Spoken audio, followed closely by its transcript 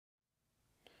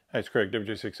Hi, it's Craig,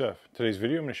 WJ6F. Today's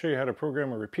video, I'm going to show you how to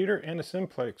program a repeater and a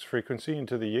simplex frequency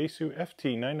into the Yaesu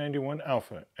FT-991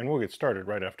 Alpha, and we'll get started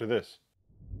right after this.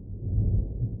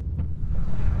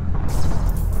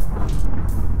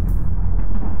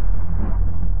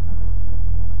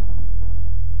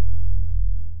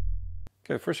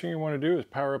 Okay, the first thing you want to do is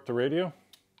power up the radio.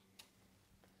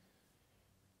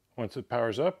 Once it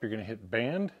powers up, you're going to hit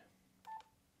band.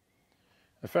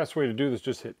 The fast way to do this is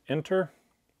just hit enter.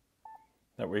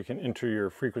 That way you can enter your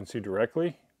frequency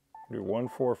directly. Do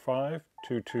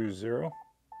 145220.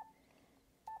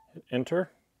 Hit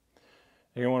enter.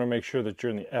 You want to make sure that you're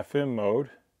in the FM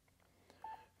mode.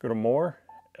 Go to More,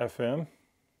 FM.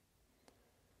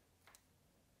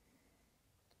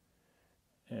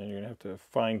 And you're going to have to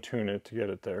fine tune it to get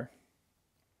it there.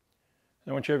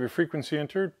 And once you have your frequency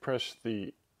entered, press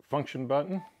the function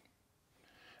button.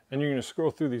 And you're going to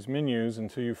scroll through these menus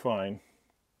until you find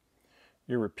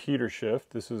your repeater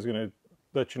shift. This is going to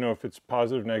let you know if it's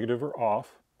positive, negative, or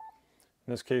off.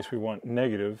 In this case, we want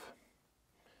negative.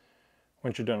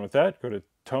 Once you're done with that, go to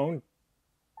Tone,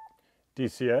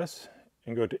 DCS,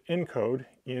 and go to Encode,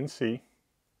 ENC.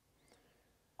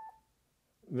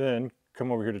 Then come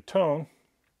over here to Tone.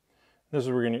 This is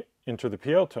where we're going to enter the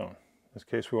PL tone. In this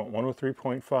case, we want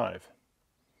 103.5.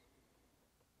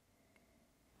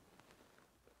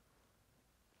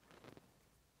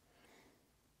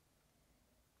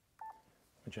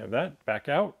 Once you have that, back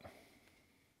out.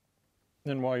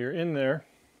 Then while you're in there,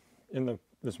 in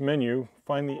this menu,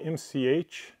 find the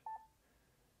MCH.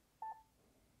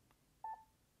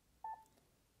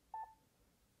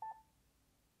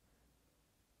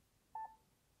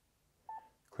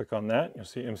 Click on that, you'll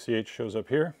see MCH shows up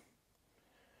here.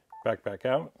 Back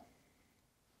out.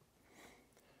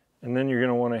 And then you're going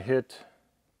to want to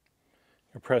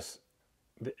press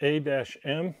the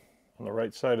A-M on the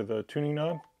right side of the tuning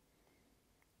knob.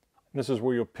 This is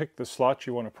where you'll pick the slot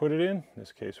you want to put it in. In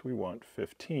this case, we want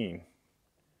 15.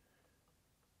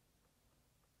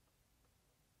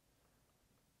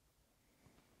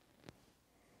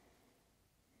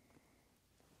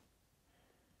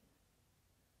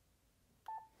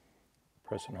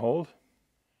 Press and hold.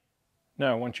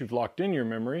 Now, once you've locked in your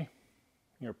memory,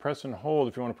 press and hold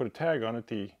if you want to put a tag on it,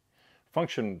 the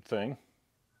function thing.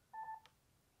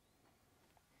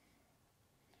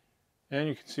 And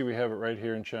you can see we have it right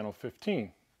here in channel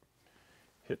 15.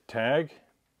 Hit tag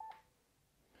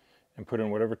and put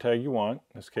in whatever tag you want.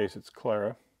 In this case, it's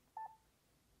Clara.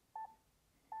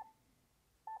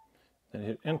 Then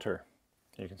hit enter.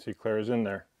 You can see Clara's in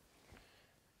there.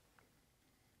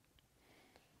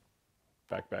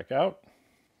 Back out.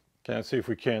 Okay, let's see if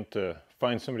we can't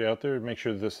find somebody out there and make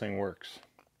sure that this thing works.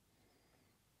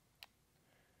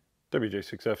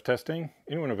 WJ6F testing.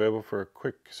 Anyone available for a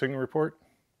quick signal report?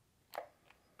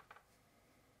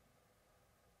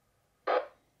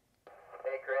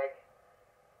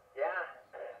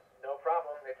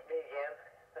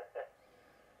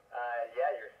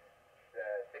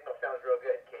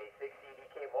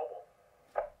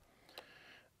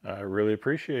 I really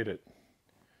appreciate it.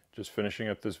 Just finishing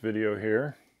up this video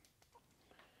here.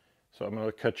 So I'm going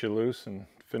to cut you loose and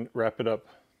wrap it up.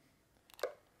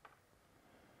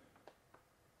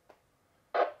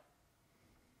 Hey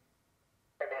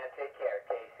man, take care.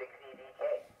 K6EDK.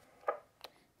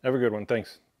 Have a good one.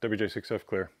 Thanks. WJ6F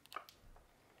clear.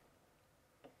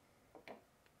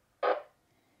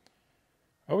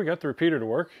 Oh, we got the repeater to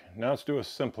work. Now let's do a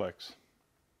simplex.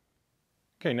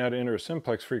 Okay, now to enter a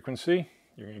simplex frequency,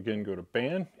 you're going to again go to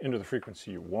band, enter the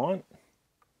frequency you want.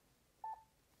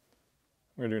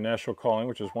 We're going to do national calling,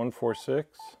 which is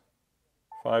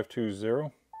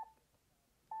 146.520.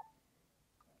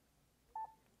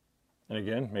 And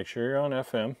again, make sure you're on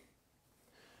FM.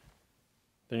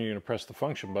 Then you're going to press the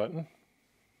function button.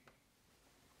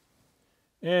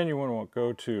 And you want to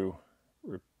go to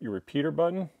your repeater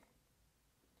button.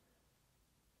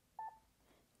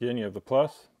 Again, you have the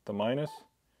plus, the minus,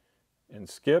 and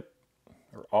skip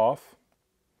or off.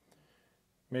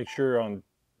 Make sure on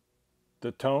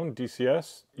the tone,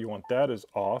 DCS, you want that as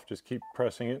off. Just keep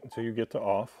pressing it until you get to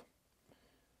off.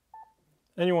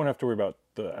 And you won't have to worry about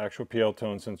the actual PL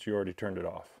tone since you already turned it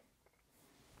off.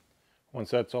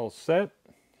 Once that's all set,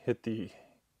 hit the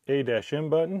A-M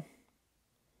button.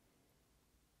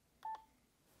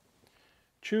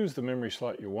 Choose the memory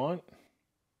slot you want.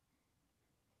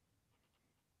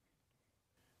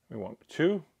 We want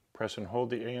 2. Press and hold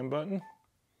the AM button.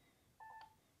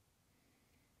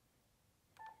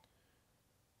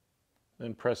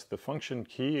 Then press the function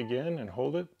key again and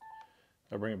hold it.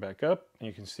 I'll bring it back up and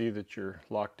you can see that you're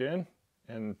locked in.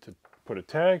 And to put a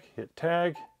tag, hit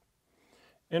tag,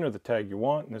 enter the tag you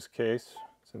want. In this case,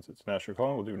 Since it's national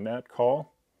calling, we'll do nat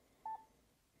call.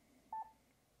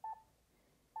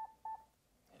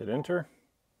 Hit enter.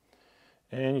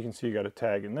 And you can see you got a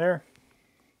tag in there.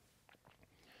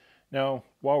 Now,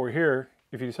 while we're here,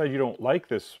 if you decide you don't like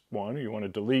this one, or you want to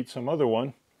delete some other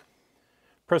one,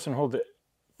 press and hold the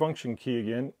function key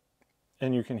again,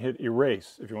 and you can hit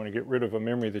erase if you want to get rid of a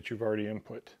memory that you've already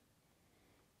input.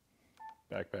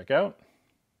 Back out.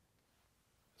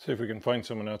 See if we can find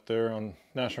someone out there on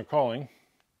national calling.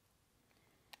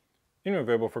 Unit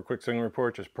available for quick signal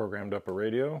report, just programmed up a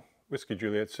radio. Whiskey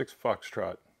Juliet 6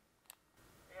 Foxtrot.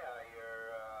 Yeah,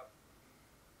 you're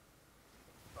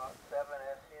about 7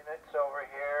 S units over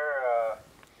here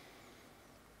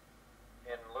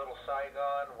in Little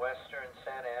Saigon, Western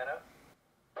Santa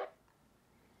Ana.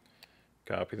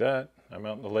 Copy that. I'm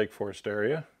out in the Lake Forest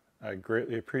area. I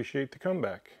greatly appreciate the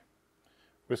comeback.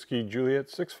 Whiskey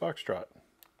Juliet 6 Foxtrot.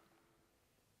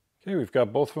 Okay, we've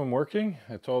got both of them working.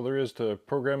 That's all there is to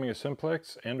programming a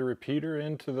simplex and a repeater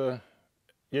into the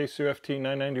Yaesu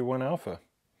FT-991 Alpha.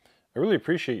 I really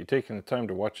appreciate you taking the time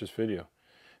to watch this video.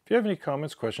 If you have any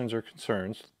comments, questions, or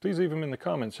concerns, please leave them in the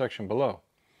comment section below.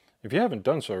 If you haven't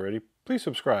done so already, please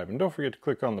subscribe and don't forget to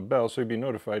click on the bell so you'll be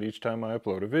notified each time I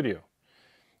upload a video.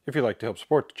 If you'd like to help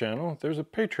support the channel, there's a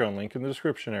Patreon link in the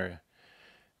description area.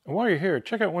 And while you're here,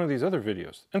 check out one of these other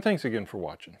videos. And thanks again for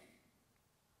watching.